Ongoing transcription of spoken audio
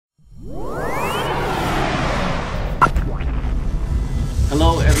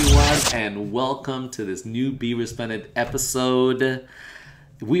Hello, everyone, and welcome to this new Be Resplendent episode.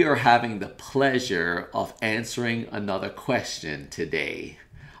 We are having the pleasure of answering another question today.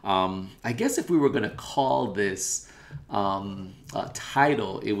 I guess if we were going to call this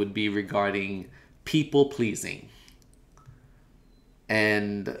title, it would be regarding people pleasing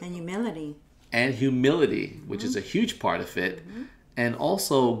and humility. And humility, which is a huge part of it. And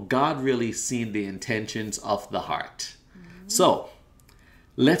also, God really seeing the intentions of the heart. So,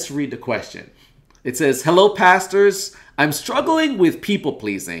 let's read the question. It says, "Hello, pastors. I'm struggling with people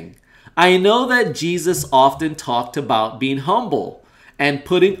pleasing. I know that Jesus often talked about being humble and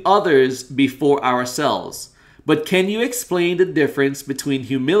putting others before ourselves. But can you explain the difference between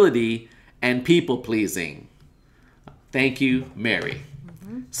humility and people pleasing? Thank you, Mary."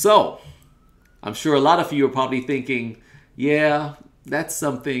 So, I'm sure a lot of you are probably thinking, yeah, that's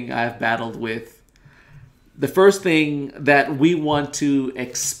something I've battled with. The first thing that we want to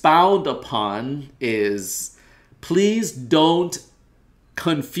expound upon is, please don't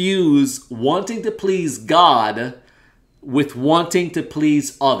confuse wanting to please God with wanting to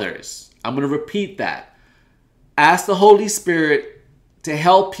please others. I'm going to repeat that. Ask the Holy Spirit to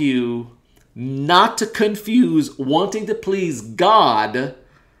help you not to confuse wanting to please God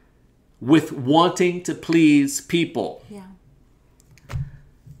with wanting to please people. Yeah.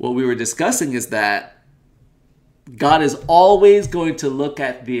 What we were discussing is that God is always going to look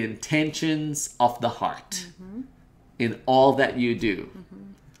at the intentions of the heart in all that you do.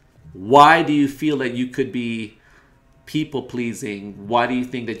 Why do you feel that you could be people pleasing? Why do you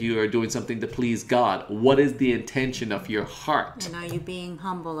think that you are doing something to please God? What is the intention of your heart? And are you being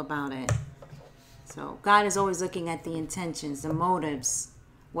humble about it? So God is always looking at the intentions, the motives,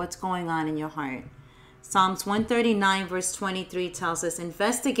 what's going on in your heart. Psalms 139 verse 23 tells us,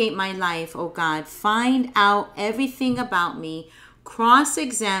 "Investigate my life, O God. Find out everything about me.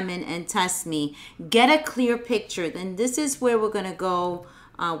 Cross-examine and test me. Get a clear picture." Then this is where we're going to go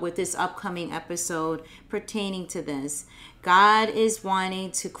with this upcoming episode pertaining to this. God is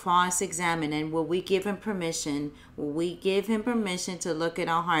wanting to cross-examine, and will we give him permission? Will we give him permission to look at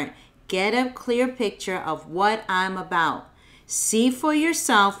our heart? Get a clear picture of what I'm about. See for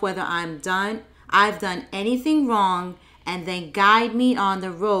yourself whether I've done anything wrong, and then guide me on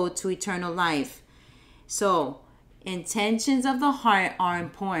the road to eternal life. So, intentions of the heart are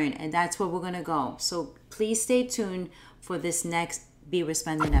important, and that's where we're going to go. So, please stay tuned for this next Be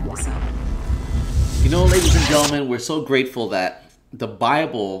Resplendent episode. You know, ladies and gentlemen, we're so grateful that the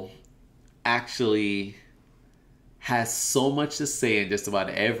Bible actually has so much to say in just about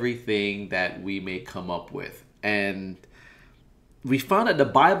everything that we may come up with. And we found that the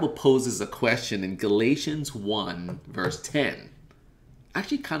Bible poses a question in Galatians 1 verse 10.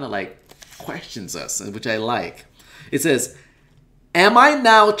 Actually kind of like questions us, which I like. It says, "Am I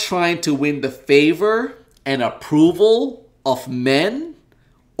now trying to win the favor and approval of men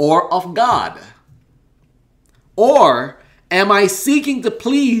or of God? Or am I seeking to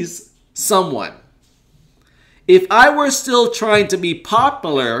please someone? If I were still trying to be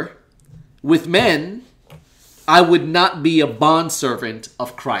popular with men, I would not be a bondservant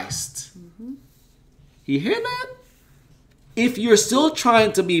of Christ." You hear that? If you're still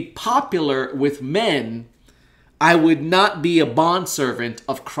trying to be popular with men, I would not be a bondservant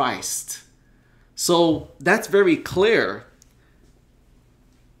of Christ. So that's very clear.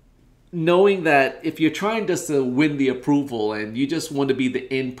 Knowing that if you're trying just to win the approval and you just want to be the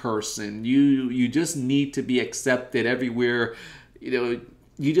in person, you just need to be accepted everywhere,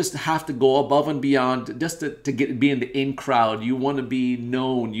 you just have to go above and beyond just to be in the in crowd. You want to be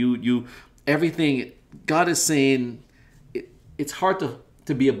known. You everything. God is saying it's hard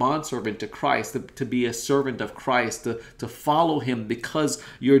to be a bondservant to Christ, to be a servant of Christ, to follow him, because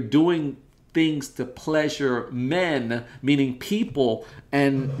you're doing things to pleasure men, meaning people,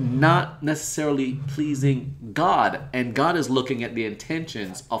 and not necessarily pleasing God. And God is looking at the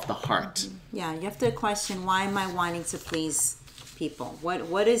intentions of the heart. Yeah, you have to question, why am I wanting to please people?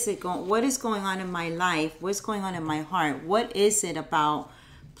 What is going on in my life? What's going on in my heart? What is it about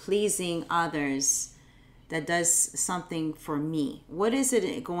pleasing others that does something for me? What is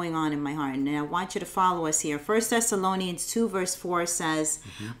it going on in my heart? And I want you to follow us here. 1 Thessalonians 2 verse 4 says,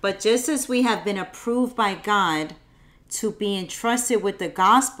 "But just as we have been approved by God to be entrusted with the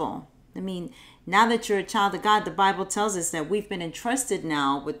gospel." I mean, now that you're a child of God, the Bible tells us that we've been entrusted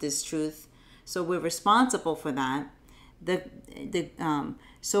now with this truth. So we're responsible for that.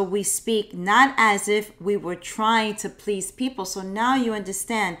 So we speak not as if we were trying to please people. So now you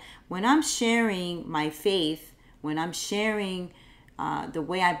understand, when I'm sharing my faith, when I'm sharing the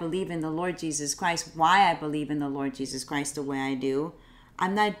way I believe in the Lord Jesus Christ, why I believe in the Lord Jesus Christ the way I do,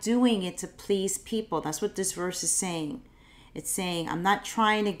 I'm not doing it to please people. That's what this verse is saying. It's saying I'm not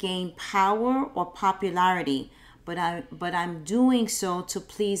trying to gain power or popularity, but I'm doing so to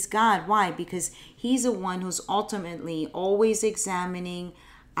please God. Why? Because he's the one who's ultimately always examining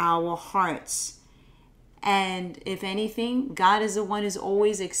our hearts. And if anything, God is the one who's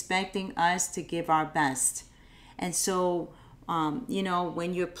always expecting us to give our best. And so,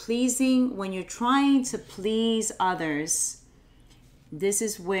 when you're trying to please others, this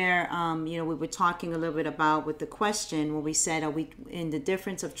is where, we were talking a little bit about with the question where we said, are we in the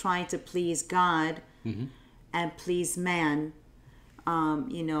difference of trying to please God and please man?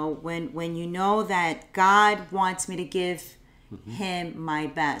 When you know that God wants me to give him my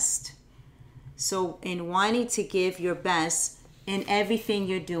best. So in wanting to give your best in everything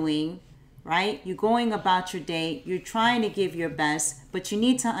you're doing, right? You're going about your day, you're trying to give your best, but you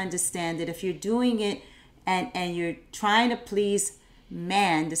need to understand that if you're doing it and you're trying to please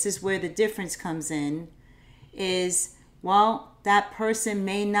man, this is where the difference comes in, is, well, that person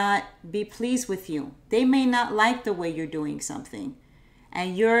may not be pleased with you. They may not like the way you're doing something.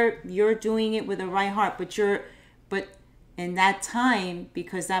 And you're doing it with a right heart, but in that time,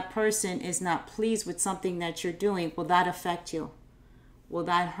 because that person is not pleased with something that you're doing, will that affect you? Will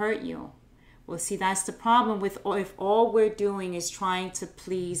that hurt you? Well, see, that's the problem with if all we're doing is trying to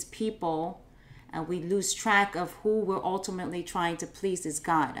please people and we lose track of who we're ultimately trying to please is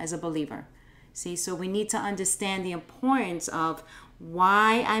God as a believer. See, so we need to understand the importance of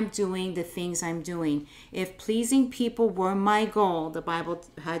why I'm doing the things I'm doing. If pleasing people were my goal, the Bible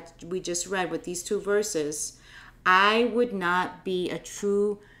we just read with these two verses, I would not be a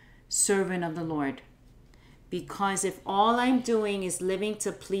true servant of the Lord. Because if all I'm doing is living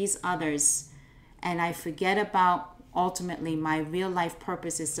to please others and I forget about ultimately my real life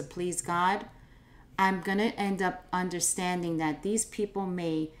purpose is to please God, I'm going to end up understanding that these people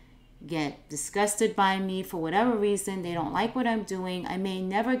may get disgusted by me for whatever reason. They don't like what I'm doing. I may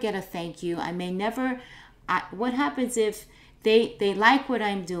never get a thank you. What happens if they like what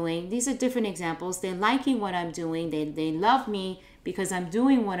I'm doing? These are different examples. They're liking what I'm doing. They love me because I'm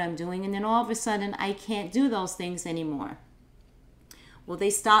doing what I'm doing. And then all of a sudden, I can't do those things anymore. Will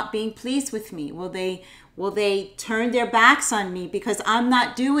they stop being pleased with me? Will they turn their backs on me because I'm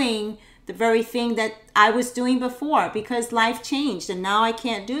not doing the very thing that I was doing before because life changed and now I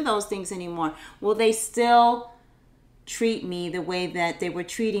can't do those things anymore? Will they still treat me the way that they were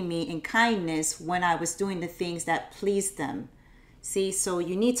treating me in kindness when I was doing the things that pleased them? See, so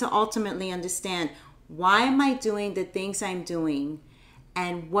you need to ultimately understand, why am I doing the things I'm doing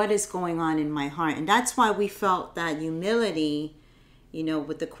and what is going on in my heart? And that's why we felt that humility,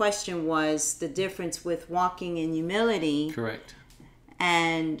 what the question was, the difference with walking in humility. Correct.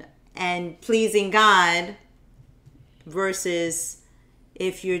 And pleasing God versus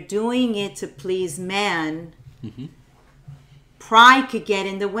if you're doing it to please man, pride could get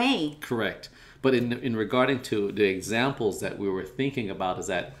in the way. Correct. But in regarding to the examples that we were thinking about, is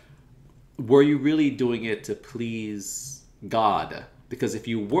that, were you really doing it to please God? Because if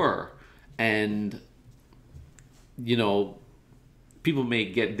you were, and people may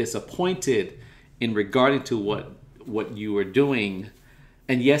get disappointed in regarding to what you were doing.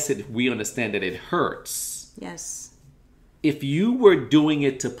 And yes, we understand that it hurts. Yes. If you were doing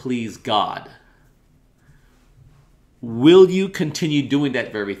it to please God, will you continue doing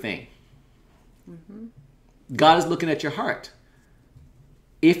that very thing? God is looking at your heart.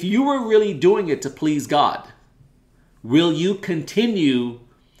 If you were really doing it to please God, will you continue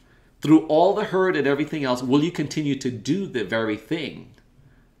through all the hurt and everything else? Will you continue to do the very thing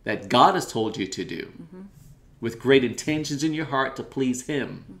that God has told you to do? With great intentions in your heart to please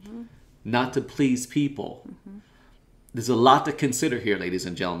Him, not to please people. There's a lot to consider here, ladies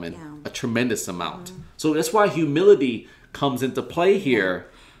and gentlemen. Yeah. A tremendous amount. So that's why humility comes into play here.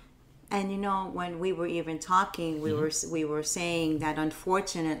 And when we were even talking, we were saying that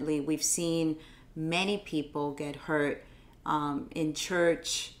unfortunately we've seen many people get hurt in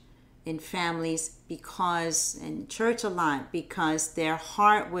church, in families, in church a lot, because their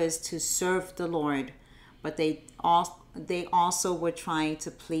heart was to serve the Lord, but they also were trying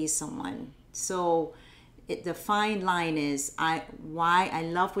to please someone. So the fine line is, I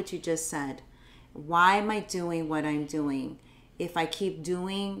love what you just said. Why am I doing what I'm doing? If I keep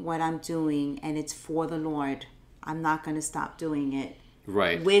doing what I'm doing and it's for the Lord, I'm not going to stop doing it.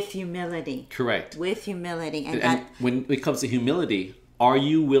 Right. With humility. Correct. With humility. And when it comes to humility, are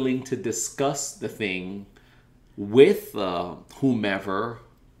you willing to discuss the thing with whomever,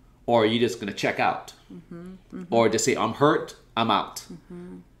 or are you just going to check out? Or just say, I'm hurt, I'm out.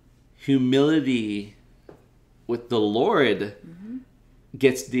 Humility with the Lord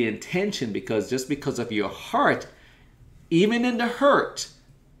gets the intention, because just because of your heart, even in the hurt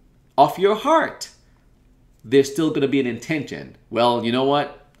of your heart, there's still going to be an intention. Well, you know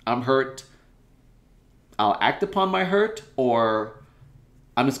what? I'm hurt. I'll act upon my hurt, or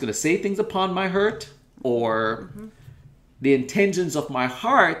I'm just going to say things upon my hurt, or the intentions of my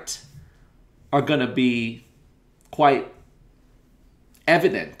heart are going to be quite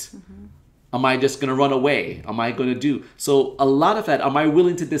evident. Am I just going to run away? Am I going to do? So a lot of that, am I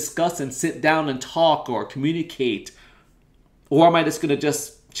willing to discuss and sit down and talk or communicate? Or am I just going to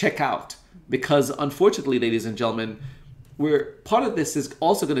just check out? Because unfortunately, ladies and gentlemen, part of this is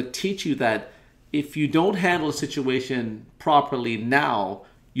also going to teach you that if you don't handle a situation properly now,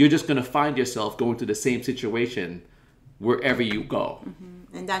 you're just going to find yourself going through the same situation wherever you go.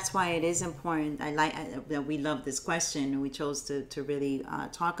 And that's why it is important. I like that we love this question, and we chose to really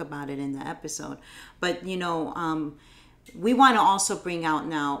talk about it in the episode. But we want to also bring out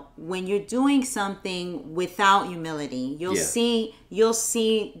now, when you're doing something without humility, you'll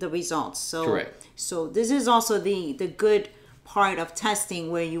see the results. So correct. So this is also the good part of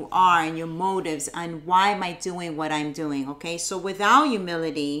testing where you are and your motives and why am I doing what I'm doing. Okay, so without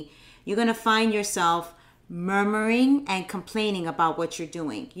humility, you're gonna find yourself murmuring and complaining about what you're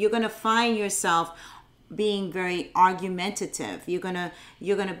doing. You're going to find yourself being very argumentative. You're going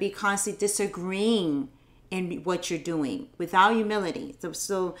to be constantly disagreeing in what you're doing without humility.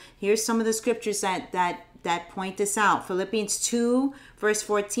 So here's some of the scriptures that point this out. Philippians 2 verse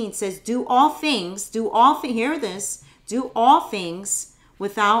 14 says, do all things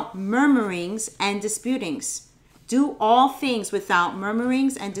without murmurings and disputings. Do all things without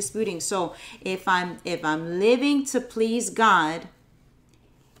murmurings and disputing. So if I'm living to please God,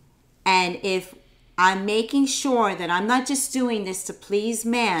 and if I'm making sure that I'm not just doing this to please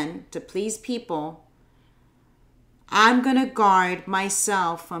man, to please people, I'm going to guard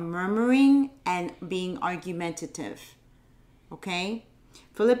myself from murmuring and being argumentative. Okay?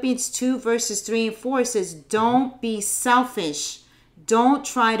 Philippians 2 verses 3 and 4 says, don't be selfish. Don't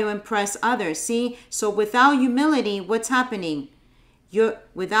try to impress others. See, so without humility, what's happening?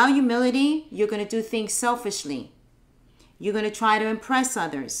 Without humility, you're going to do things selfishly. You're going to try to impress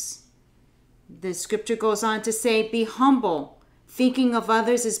others. The scripture goes on to say, be humble. Thinking of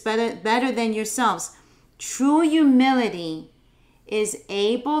others is better than yourselves. True humility is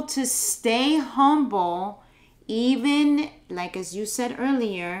able to stay humble, even, like as you said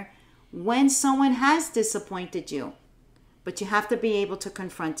earlier, when someone has disappointed you. But you have to be able to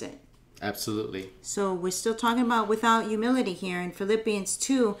confront it. Absolutely. So we're still talking about without humility here. In Philippians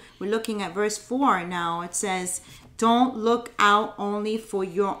 2, we're looking at verse 4 now. It says, don't look out only for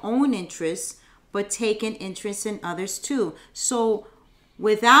your own interests, but take an interest in others too. So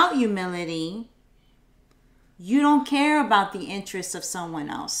without humility, you don't care about the interests of someone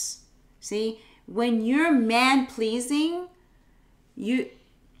else. See, when you're man-pleasing,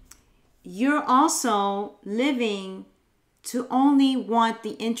 you're also living to only want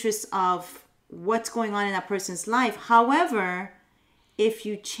the interests of what's going on in that person's life. However, if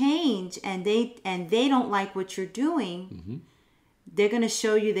you change and they don't like what you're doing, they're going to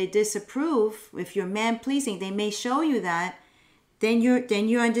show you they disapprove. If you're man-pleasing, they may show you that. Then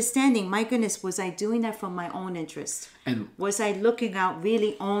you're understanding, my goodness, was I doing that for my own interest? And was I looking out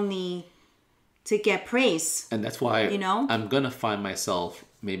really only to get praise? And that's why I'm going to find myself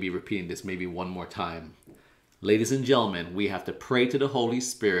maybe repeating this maybe one more time. Ladies and gentlemen, we have to pray to the Holy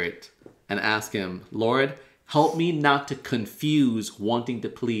Spirit and ask him, Lord, help me not to confuse wanting to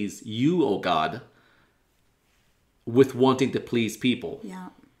please you, oh God, with wanting to please people. Yeah.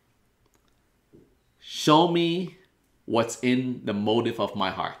 Show me what's in the motive of my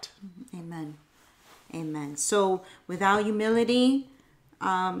heart. Amen. Amen. So without humility,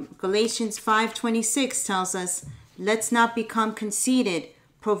 Galatians 5:26 tells us, let's not become conceited,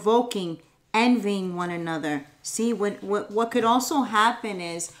 provoking, envying one another. See, what could also happen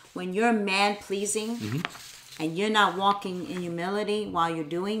is when you're man-pleasing and you're not walking in humility while you're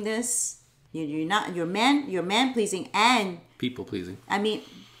doing this, you're man-pleasing and people-pleasing. I mean,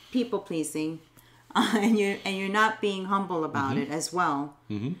 people-pleasing, and you're not being humble about it as well.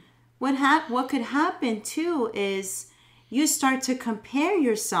 What could happen too is you start to compare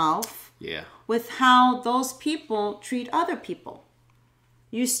yourself with how those people treat other people.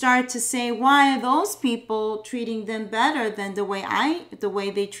 You start to say, why are those people treating them better than the way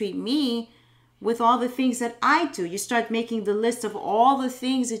they treat me with all the things that I do? You start making the list of all the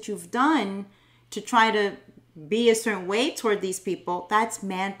things that you've done to try to be a certain way toward these people. That's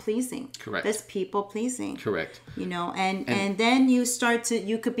man-pleasing. Correct. That's people-pleasing. Correct. And then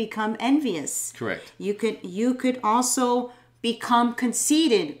you could become envious. Correct. You could also become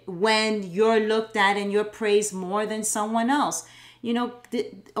conceited when you're looked at and you're praised more than someone else. You know,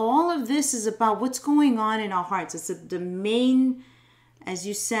 all of this is about what's going on in our hearts. It's the main, as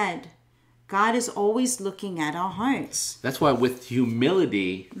you said, God is always looking at our hearts. That's why with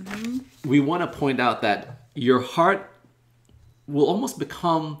humility, we want to point out that your heart will almost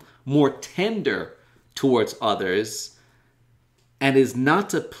become more tender towards others, and is not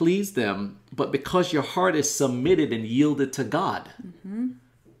to please them, but because your heart is submitted and yielded to God.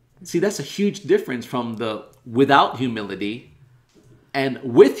 See, that's a huge difference from the without humility and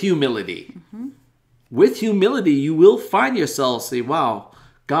with humility. With humility, you will find yourself say, wow,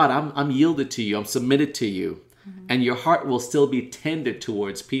 God, I'm yielded to you. I'm submitted to you. And your heart will still be tender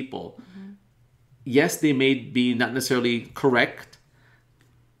towards people. Yes, they may be not necessarily correct,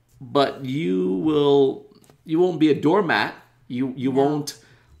 but you won't be a doormat. You won't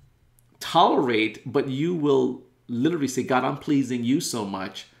tolerate, but you will literally say, God, I'm pleasing you so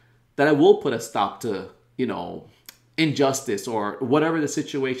much that I will put a stop to, injustice or whatever the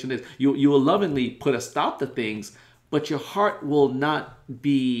situation is. You will lovingly put a stop to things, but your heart will not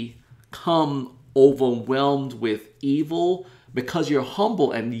become overwhelmed with evil because you're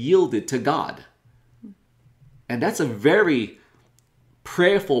humble and yielded to God. And that's a very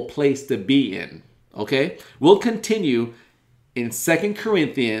prayerful place to be in. Okay? We'll continue in 2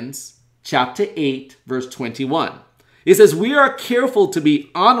 Corinthians chapter 8, verse 21. It says, we are careful to be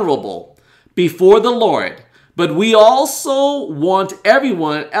honorable before the Lord, but we also want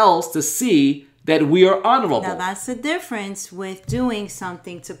everyone else to see that we are honorable. Now that's the difference with doing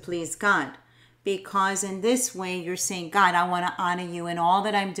something to please God. Because in this way, you're saying, God, I want to honor you in all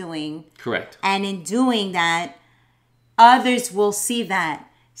that I'm doing. Correct. And in doing that, others will see that.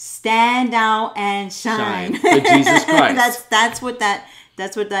 Stand out and shine. For Jesus Christ. that's what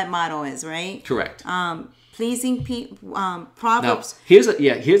that motto is, right? Correct. Pleasing people. Proverbs. Now,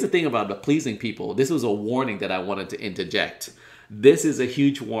 here's the thing about the pleasing people. This was a warning that I wanted to interject. This is a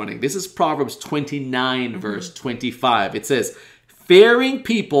huge warning. This is Proverbs 29, verse 25. It says, fearing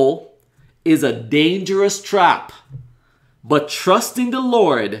people is a dangerous trap, but trusting the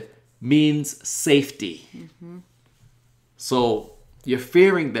Lord means safety. So you're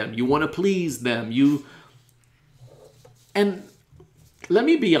fearing them. You want to please them. And let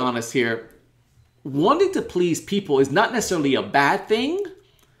me be honest here. Wanting to please people is not necessarily a bad thing,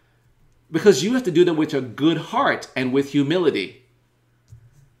 because you have to do them with a good heart and with humility.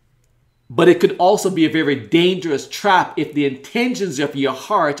 But it could also be a very dangerous trap if the intentions of your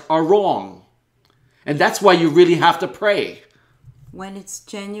heart are wrong. And that's why you really have to pray. When it's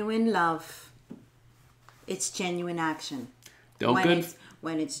genuine love, it's genuine action.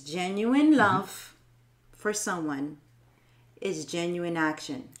 When it's genuine love for someone, it's genuine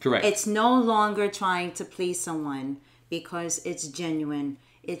action. Correct. It's no longer trying to please someone because it's genuine.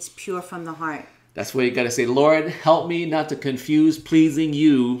 It's pure from the heart. That's where you got to say, Lord, help me not to confuse pleasing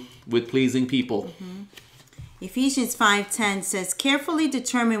you with pleasing people. Ephesians 5:10 says, carefully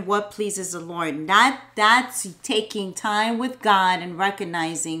determine what pleases the Lord. That's taking time with God and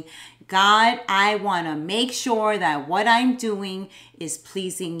recognizing, God, I want to make sure that what I'm doing is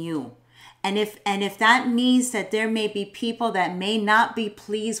pleasing you. And if that means that there may be people that may not be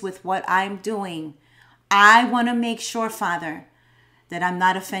pleased with what I'm doing, I want to make sure, Father, that I'm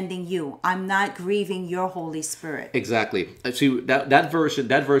not offending you. I'm not grieving your Holy Spirit. Exactly. See, that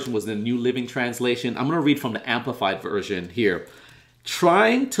version was the New Living Translation. I'm going to read from the Amplified version here.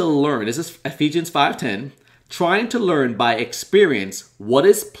 Trying to learn, this is Ephesians 5:10, trying to learn by experience what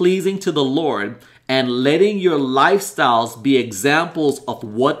is pleasing to the Lord and letting your lifestyles be examples of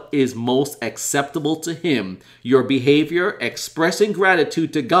what is most acceptable to Him. Your behavior expressing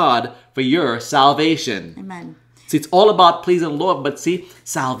gratitude to God for your salvation. Amen. See, it's all about pleasing the Lord, but see,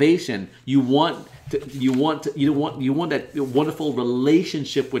 salvation. You want that wonderful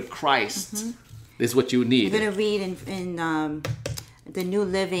relationship with Christ. This is what you need. I'm going to read in the New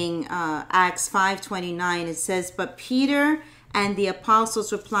Living Acts 5:29. It says, but Peter and the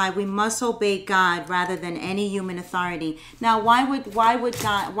apostles replied, we must obey God rather than any human authority. Now, why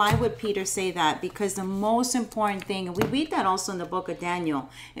would Peter say that? Because the most important thing, and we read that also in the book of Daniel,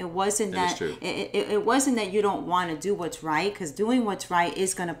 it wasn't that it wasn't that you don't want to do what's right, because doing what's right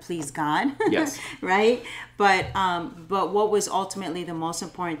is going to please God. Yes. Right? But what was ultimately the most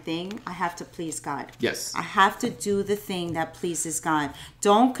important thing? I have to please God. Yes. I have to do the thing that pleases God.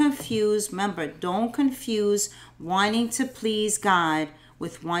 Don't confuse wanting to please God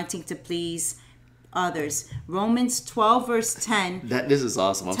with wanting to please others. Romans 12 verse 10 this is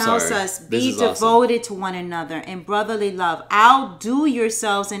awesome. tells us, be devoted to one another in brotherly love. Outdo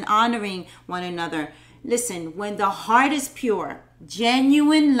yourselves in honoring one another. Listen, when the heart is pure,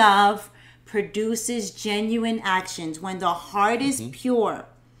 genuine love produces genuine actions. When the heart is pure,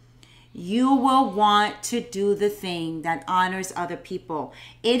 you will want to do the thing that honors other people.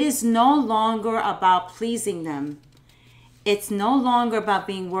 It is no longer about pleasing them. It's no longer about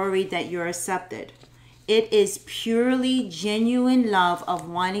being worried that you're accepted. It is purely genuine love of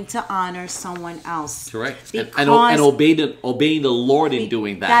wanting to honor someone else. Correct. And obeying the Lord in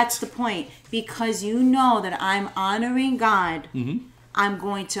doing that. That's the point. Because you know that I'm honoring God, I'm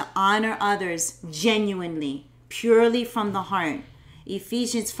going to honor others genuinely, purely from the heart.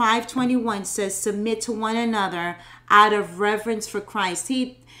 Ephesians 5:21 says, submit to one another out of reverence for Christ.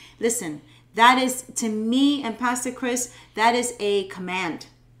 Listen, that is, to me and Pastor Chris, that is a command.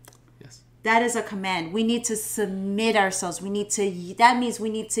 Yes. That is a command. We need to submit ourselves. That means we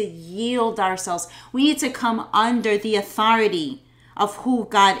need to yield ourselves. We need to come under the authority of who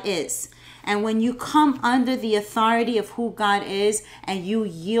God is. And when you come under the authority of who God is, and you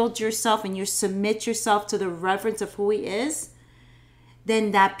yield yourself and you submit yourself to the reverence of who He is,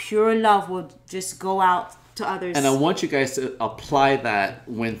 then that pure love will just go out to others. And I want you guys to apply that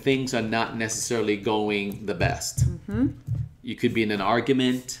when things are not necessarily going the best. You could be in an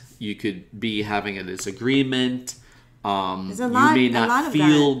argument. You could be having a disagreement. You may not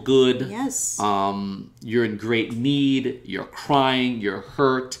feel good. Yes. You're in great need. You're crying. You're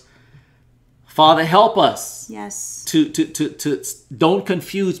hurt. Father, help us. Yes. To don't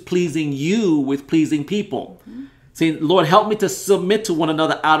confuse pleasing you with pleasing people. Saying, Lord, help me to submit to one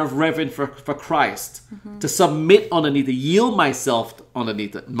another out of reverence for Christ. To submit underneath, to yield myself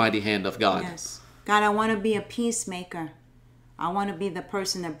underneath the mighty hand of God. Yes. God, I want to be a peacemaker. I want to be the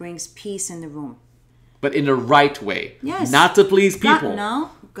person that brings peace in the room. But in the right way. Yes. Not to please people.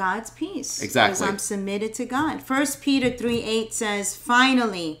 God's peace. Exactly. Because I'm submitted to God. 1 Peter 3:8 says,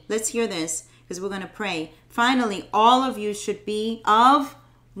 finally, let's hear this because we're going to pray. Finally, all of you should be of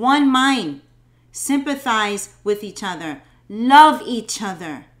one mind. Sympathize with each other. Love each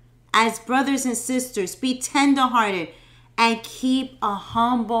other as brothers and sisters. Be tenderhearted and keep a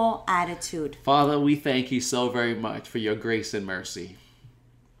humble attitude. Father, we thank you so very much for your grace and mercy.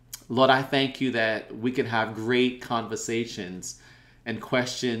 Lord, I thank you that we can have great conversations and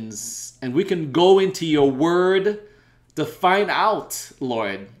questions, and we can go into your word to find out,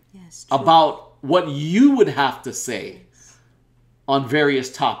 Lord, about what you would have to say on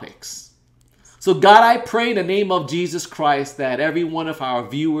various topics. So God, I pray in the name of Jesus Christ that every one of our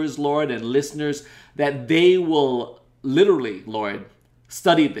viewers, Lord, and listeners, that they will literally, Lord,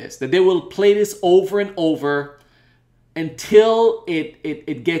 study this, that they will play this over and over until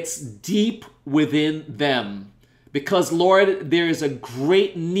it gets deep within them. Because, Lord, there is a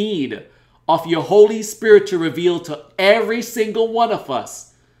great need of your Holy Spirit to reveal to every single one of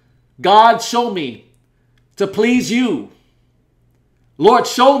us. God, show me to please you. Lord,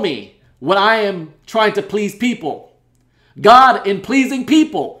 show me when I am trying to please people. God, in pleasing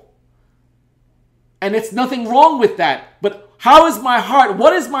people. And it's nothing wrong with that. But how is my heart?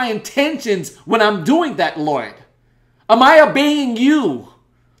 What is my intentions when I'm doing that, Lord? Am I obeying you?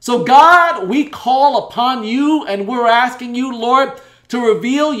 So God, we call upon you and we're asking you, Lord, to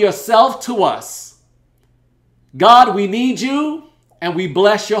reveal yourself to us. God, we need you and we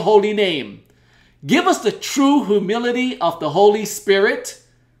bless your holy name. Give us the true humility of the Holy Spirit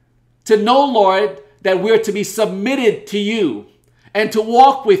to know, Lord, that we're to be submitted to you and to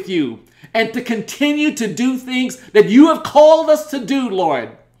walk with you and to continue to do things that you have called us to do,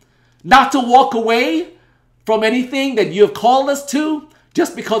 Lord. Not to walk away from anything that you have called us to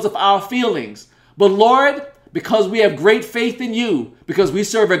just because of our feelings. But Lord, because we have great faith in you, because we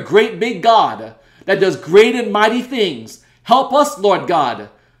serve a great big God that does great and mighty things, help us, Lord God,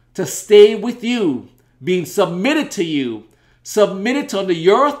 to stay with you, being submitted to you, submitted under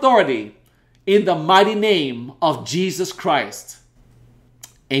your authority in the mighty name of Jesus Christ.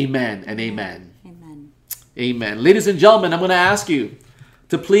 Amen and amen. Amen. Amen. Ladies and gentlemen, I'm going to ask you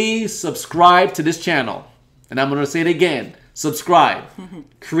to please subscribe to this channel. And I'm going to say it again. Subscribe.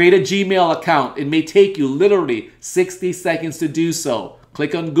 Create a Gmail account. It may take you literally 60 seconds to do so.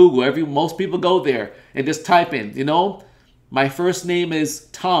 Click on Google. Most people go there and just type in, my first name is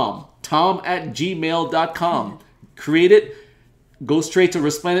Tom. Tom@gmail.com. Create it. Go straight to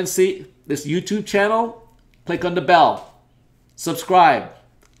Resplendency, this YouTube channel. Click on the bell. Subscribe.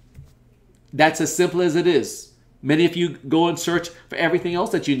 That's as simple as it is. Many of you go and search for everything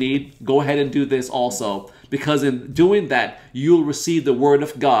else that you need. Go ahead and do this also. Because in doing that, you'll receive the word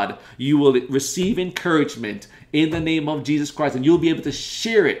of God. You will receive encouragement in the name of Jesus Christ. And you'll be able to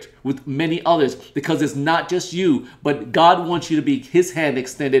share it with many others, because it's not just you, but God wants you to be his hand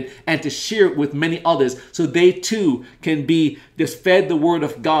extended and to share it with many others, so they too can be just fed the word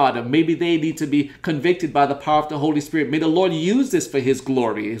of God. And maybe they need to be convicted by the power of the Holy Spirit. May the Lord use this for his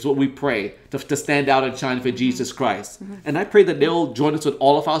glory, is what we pray, to stand out and shine for Jesus Christ. And I pray that they'll join us with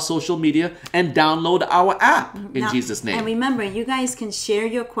all of our social media and download our app in Jesus' name. And remember, you guys can share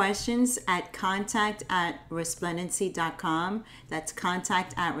your questions at contact@resplendency.com. That's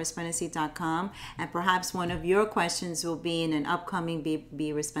contact@resplendency.com. And perhaps one of your questions will be in an upcoming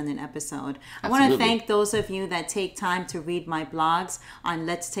Be Resplendent episode. I want to thank those of you that take time to read my blogs on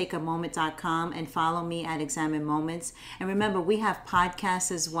letstakeamoment.com and follow me at Examine Moments. And remember, we have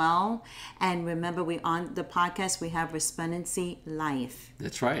podcasts as well. And remember, on the podcast, we have Resplendency Life.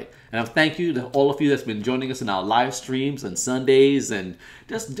 That's right. And thank you to all of you that's been joining us in our live streams on Sundays and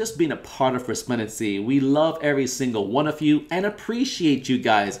just being a part of Resplendency. We love every single one of you and appreciate you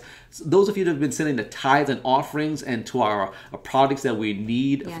guys. Those of you that have been sending the tithes and offerings and to our products that we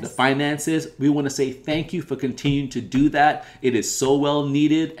need, the finances, we want to say thank you for continuing to do that. It is so well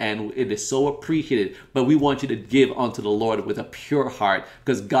needed and it is so appreciated. But we want you to give unto the Lord with a pure heart,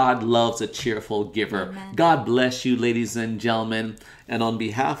 because God loves a cheerful giver. Amen. God bless you, ladies and gentlemen. And on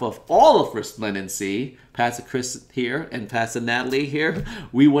behalf of all of Resplendency, Pastor Chris here and Pastor Natalie here,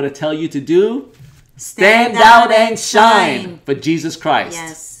 we want to tell you to do stand out and shine for Jesus Christ.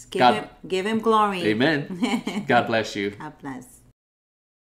 Yes. Give him glory. Amen. God bless you. God bless.